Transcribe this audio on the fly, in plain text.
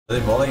Are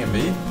they balling in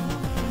B?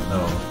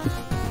 No.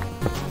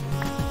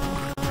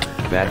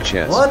 Bad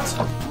chest. What?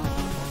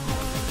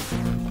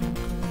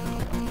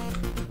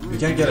 We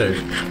can't get her.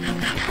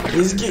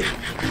 He's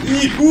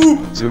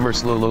Zoomer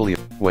slowly.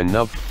 When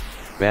nub.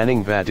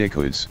 Banning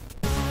Vadikus.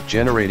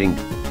 Generating.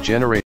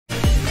 Okay.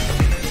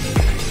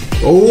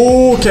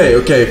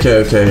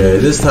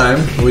 This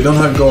time we don't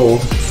have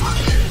gold. Fuck.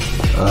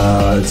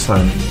 It's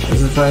fine.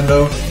 Is it fine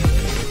though?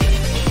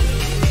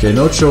 Okay,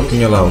 no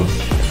choking allowed.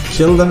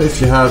 Kill them if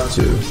you have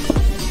to.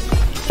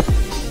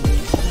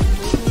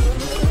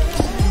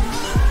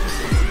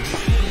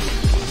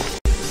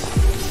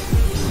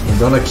 I'm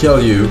gonna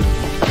kill you.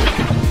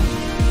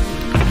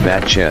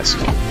 Bad chest.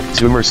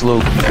 Zoomer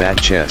slow.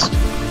 Bad chest.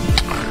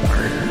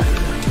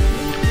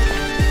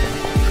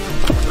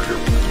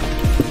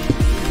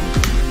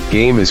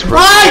 Game is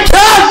frozen. I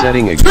can't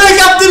Setting again.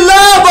 pick up the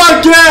lava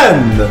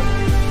again!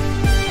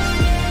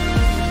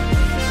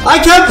 I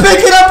can't pick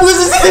it up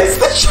because it's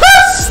the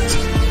chest!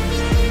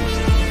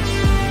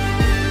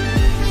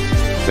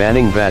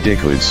 Banning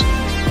Vadikus.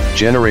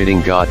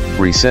 Generating God.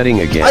 Resetting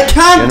again. I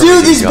can't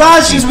do these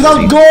bashes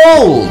without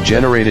gold!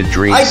 Generated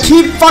dreams. I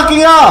keep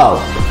fucking up!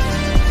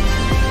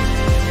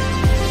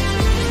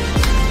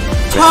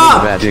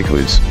 Banning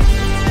Vadikus.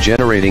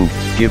 Generating.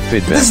 Give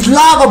feedback. This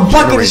lava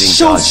bucket is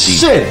so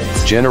shit!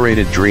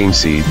 Generated dream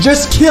seed.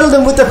 Just kill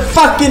them with the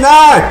fucking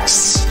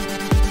axe!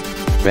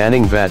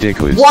 Banning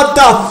Vadikus. What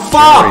the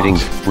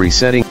fuck?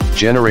 Resetting.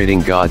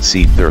 Generating God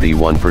seed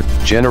 31 per.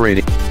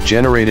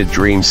 Generated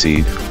dream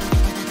seed.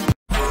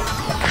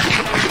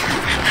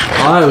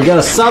 Alright, we got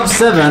a sub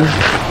 7.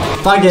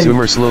 Fucking.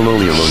 Zoomer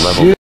slowly low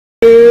level.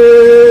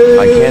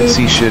 I can't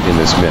see shit in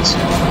this mist.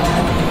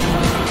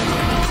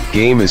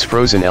 Game is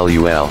frozen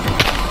LUL.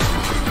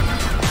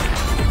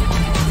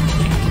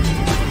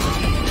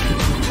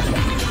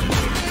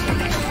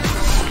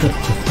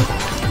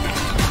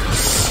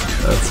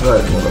 That's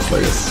right,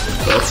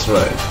 motherfuckers. That's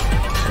right.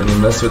 When you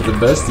mess with the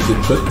best, you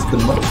get put to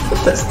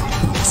the best.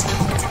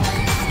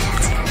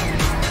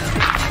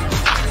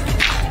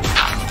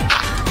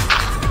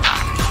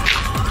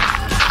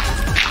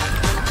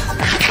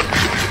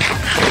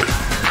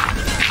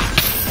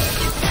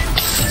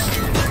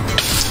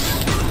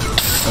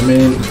 I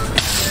mean...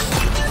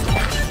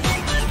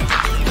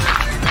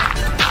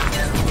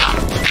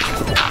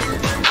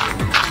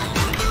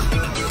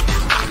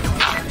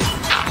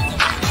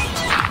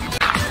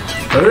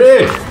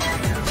 Hurry!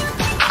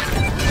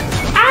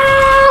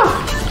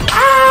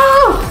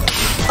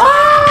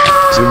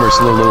 Zoomer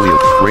slowly.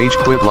 Rage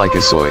quit like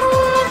a soy.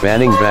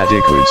 Banning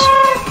Vadikus.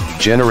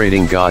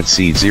 Generating God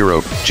seed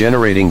 0.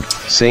 Generating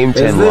same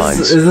 10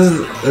 lines.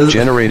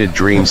 Generated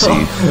dream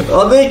seed.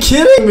 Are they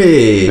kidding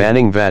me?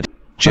 Banning Vad.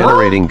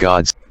 Generating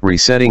gods.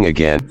 Resetting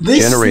again.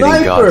 These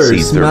generating God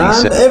seed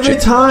 37. Every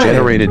time.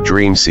 Generated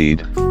dream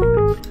seed.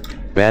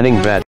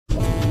 Banning Vad.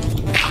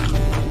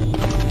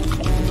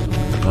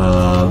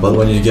 But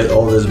when you get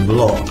all these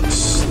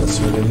blocks, that's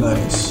really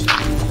nice.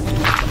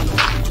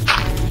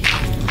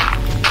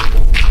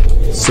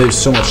 Saves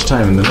so much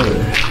time in the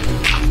nether.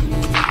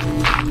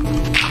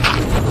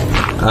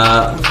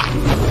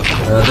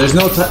 There's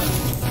no time.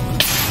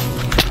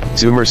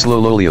 Zoomer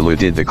slowly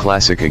did the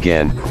classic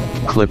again.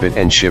 Clip it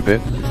and ship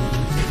it?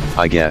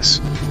 I guess.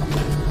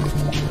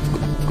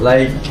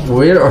 Like,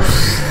 where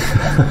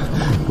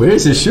where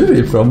is he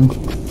shooting from?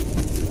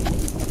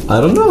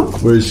 I don't know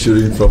where he's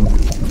shooting from.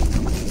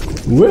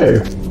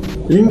 Where?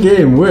 In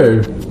game,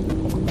 where?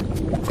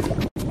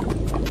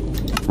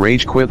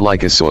 Rage quit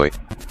like a soy.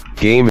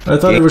 Game. I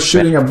thought he was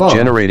shooting above.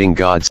 Generating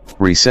gods.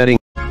 Resetting.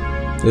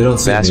 They don't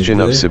see Bastion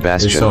me, of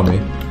Sebastian. They saw me.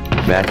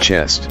 Back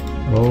chest.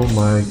 Oh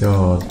my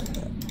god.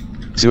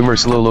 Zoomer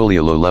slowly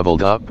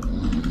leveled up.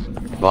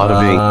 Bada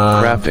bing.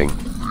 Crafting.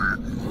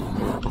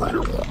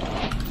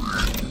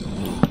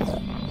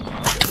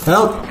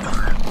 Help!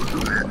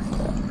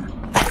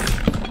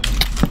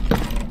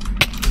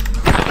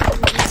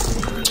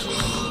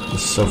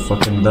 This is so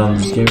fucking dumb.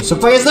 This game is so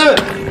fucking stupid!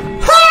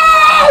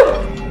 Help!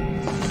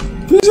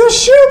 Please just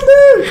shoot me!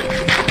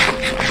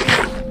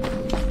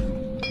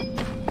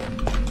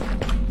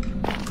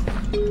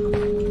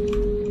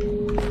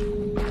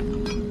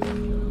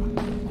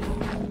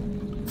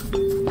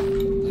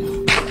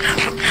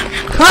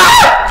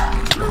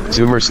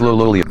 Zoomer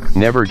slowly.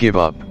 Never give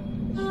up.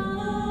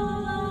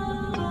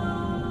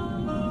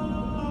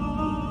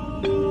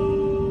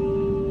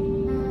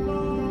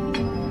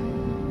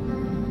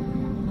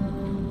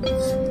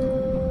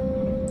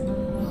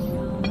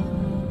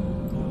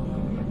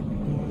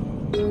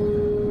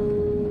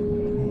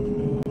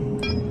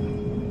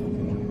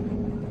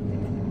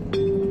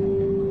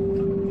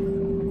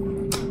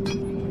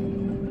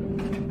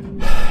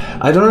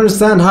 I don't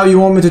understand how you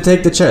want me to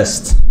take the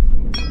chest.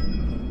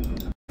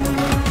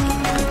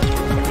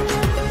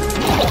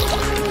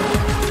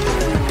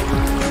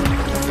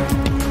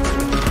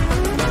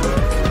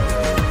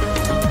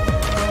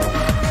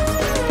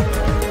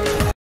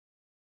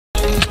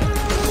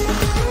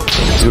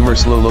 Zoomer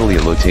slowly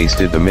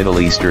tasted the Middle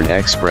Eastern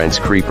Express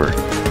creeper.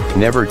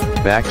 Never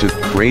back to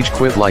rage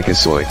quit like a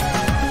soy.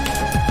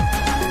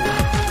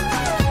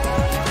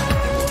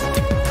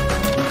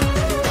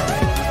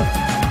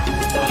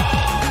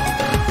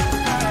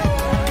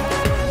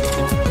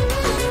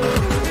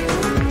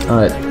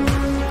 Alright.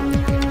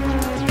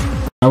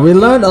 We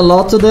learned a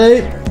lot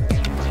today.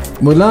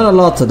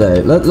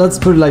 Let's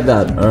put it like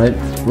that, alright?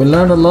 We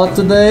learned a lot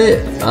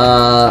today.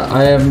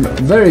 I am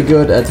very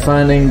good at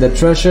finding the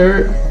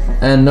treasure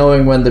and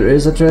knowing when there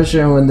is a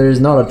treasure and when there is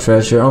not a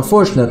treasure.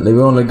 Unfortunately,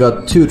 we only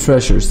got 2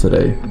 treasures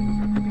today.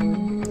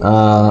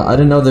 I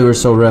didn't know they were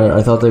so rare.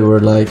 I thought they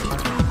were like